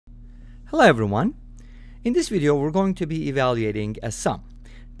Hello everyone. In this video we're going to be evaluating a sum.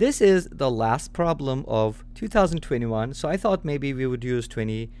 This is the last problem of 2021, so I thought maybe we would use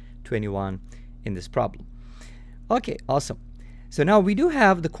 2021 in this problem. Okay, awesome. So now we do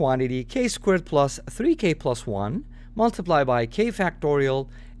have the quantity k squared plus 3k plus 1 multiplied by k factorial,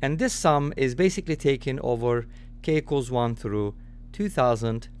 and this sum is basically taken over k equals 1 through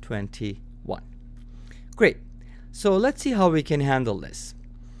 2021. Great. So let's see how we can handle this.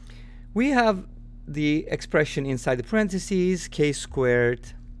 We have the expression inside the parentheses, k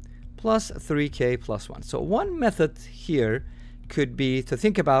squared plus 3k plus 1. So one method here could be to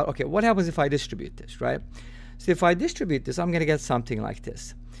think about, okay, what happens if I distribute this, right? So if I distribute this, I'm going to get something like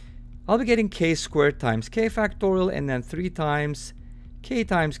this. I'll be getting k squared times k factorial, and then 3 times k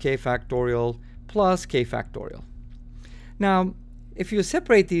factorial plus k factorial. Now, if you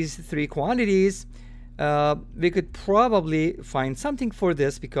separate these three quantities, we could probably find something for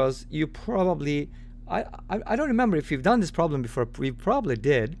this, because you probably, I don't remember if you've done this problem before. We probably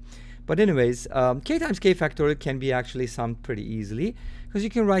did. But anyways, k times k factorial can be actually summed pretty easily, because you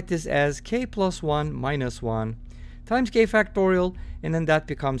can write this as k plus 1 minus 1 times k factorial, and then that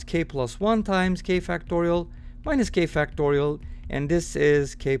becomes k plus 1 times k factorial minus k factorial, and this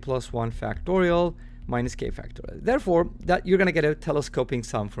is k plus 1 factorial minus k factorial. Therefore, that you're going to get a telescoping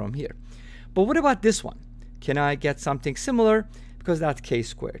sum from here. But what about this one? Can I get something similar? Because that's k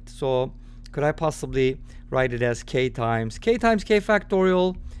squared. So could I possibly write it as k times k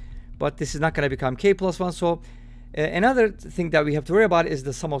factorial? But this is not going to become k plus 1. So another thing that we have to worry about is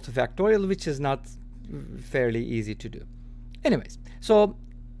the sum of the factorial, which is not fairly easy to do. Anyways, so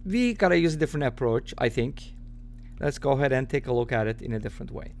we got to use a different approach, I think. Let's go ahead and take a look at it in a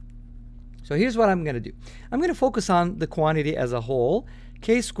different way. So here's what I'm going to do. I'm going to focus on the quantity as a whole,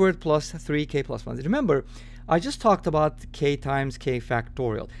 k squared plus 3k plus 1. Remember, I just talked about k times k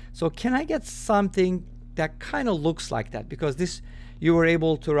factorial. So can I get something that kind of looks like that? Because this you were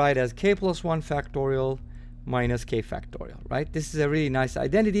able to write as k plus 1 factorial minus k factorial, right? This is a really nice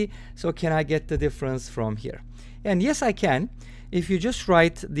identity. So can I get the difference from here? And yes, I can. If you just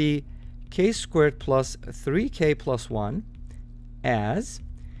write the k squared plus 3k plus 1 as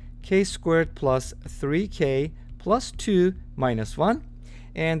k squared plus 3k plus 2 minus 1.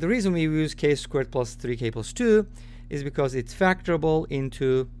 And the reason we use k squared plus 3k plus 2 is because it's factorable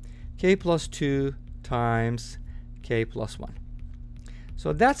into k plus 2 times k plus 1.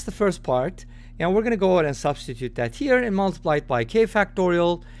 So that's the first part. And we're going to go ahead and substitute that here and multiply it by k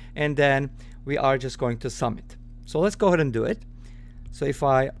factorial. And then we are just going to sum it. So let's go ahead and do it. So if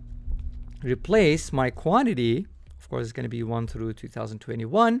I replace my quantity, of course it's going to be 1 through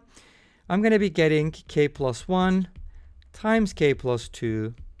 2021, I'm going to be getting k plus 1 times k plus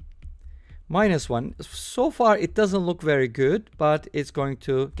 2 minus 1. So far it doesn't look very good, but it's going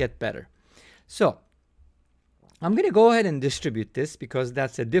to get better. So I'm going to go ahead and distribute this, because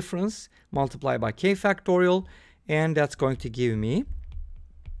that's a difference multiplied by k factorial, and that's going to give me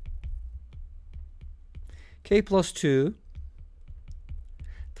k plus 2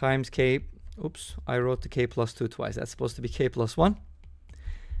 times k, oops, I wrote the k plus 2 twice. That's supposed to be k plus 1.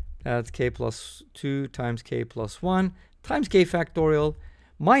 That's k plus 2 times k plus 1 times k factorial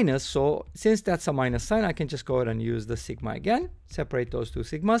minus, so since that's a minus sign, I can just go ahead and use the sigma again, separate those two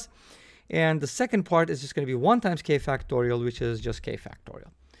sigmas. And the second part is just going to be 1 times k factorial, which is just k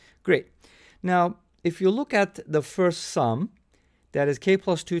factorial. Great. Now, if you look at the first sum, that is k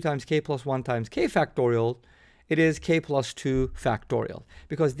plus 2 times k plus 1 times k factorial, it is k plus 2 factorial,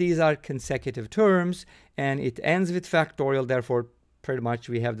 because these are consecutive terms and it ends with factorial. Therefore, pretty much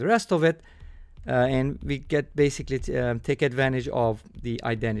we have the rest of it, and we get basically take advantage of the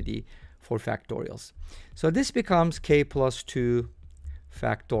identity for factorials. So this becomes k plus 2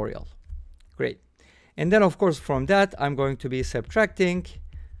 factorial. Great. And then of course from that I'm going to be subtracting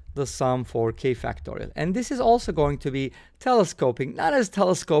the sum for k factorial, and this is also going to be telescoping, not as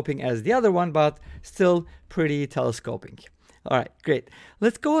telescoping as the other one, but still pretty telescoping. All right, great.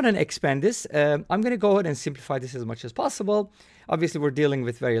 Let's go ahead and expand this. I'm going to go ahead and simplify this as much as possible. Obviously, we're dealing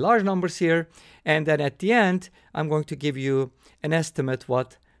with very large numbers here. And then at the end, I'm going to give you an estimate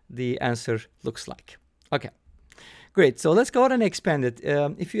what the answer looks like. Okay, great. So let's go ahead and expand it.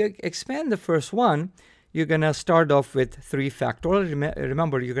 If you expand the first one, you're going to start off with 3 factorial.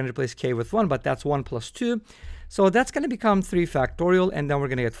 Remember, you're going to replace k with 1, but that's 1 plus 2. So that's going to become 3 factorial. And then we're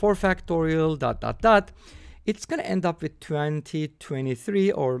going to get 4 factorial, dot, dot, dot. It's going to end up with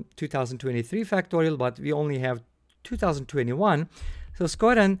 2023 or 2023 factorial, but we only have 2021. So let's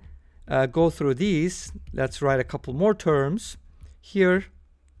go ahead and go through these. Let's write a couple more terms here.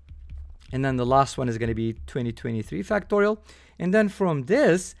 And then the last one is going to be 2023 factorial. And then from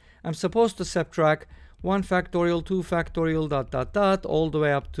this, I'm supposed to subtract 1 factorial, 2 factorial, dot, dot, dot, all the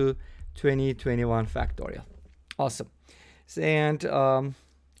way up to 2021 factorial. Awesome. And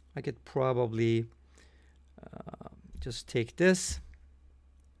I could probably just take this,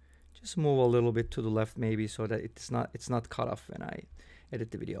 just move a little bit to the left maybe so that it's not cut off when I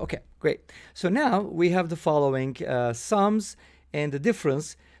edit the video. Okay, great. So now we have the following sums and the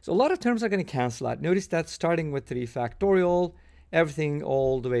difference. So a lot of terms are going to cancel out. Notice that starting with 3 factorial, everything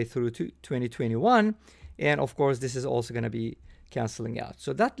all the way through to 2021. And of course, this is also going to be canceling out.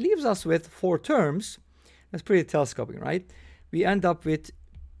 So that leaves us with 4 terms. That's pretty telescoping, right? We end up with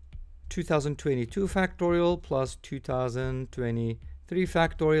 2022 factorial plus 2023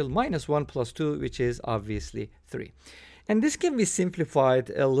 factorial minus 1 plus 2, which is obviously 3. And this can be simplified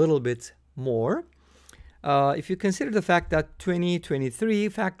a little bit more. If you consider the fact that 2023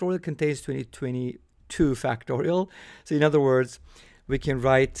 factorial contains 2022 factorial. So in other words, we can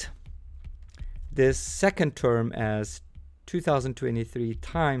write this second term as 2023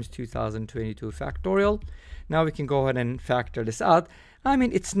 times 2022 factorial. Now we can go ahead and factor this out. I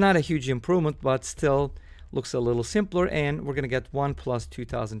mean, it's not a huge improvement, but still looks a little simpler. And we're going to get 1 plus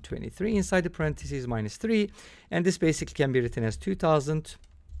 2023 inside the parentheses minus 3. And this basically can be written as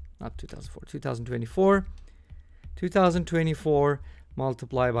 2024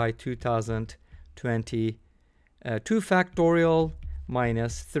 multiplied by 2022 factorial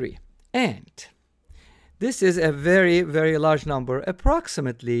minus 3. And this is a very, very large number,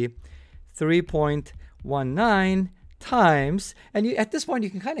 approximately 3.19 times, and at this point you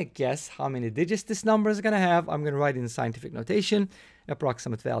can kind of guess how many digits this number is going to have. I'm going to write in scientific notation,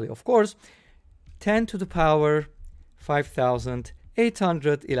 approximate value, of course, 10 to the power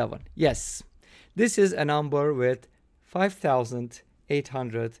 5,811. Yes, this is a number with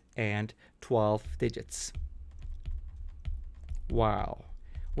 5,812 digits. Wow,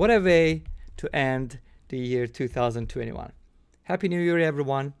 what a way to end the year 2021. Happy New Year,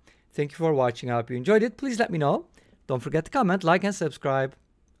 everyone. Thank you for watching. I hope you enjoyed it. Please let me know. Don't forget to comment, like, and subscribe.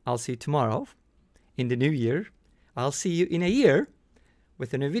 I'll see you tomorrow in the new year. I'll see you in a year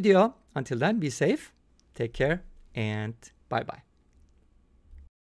with a new video. Until then, be safe, take care, and bye-bye.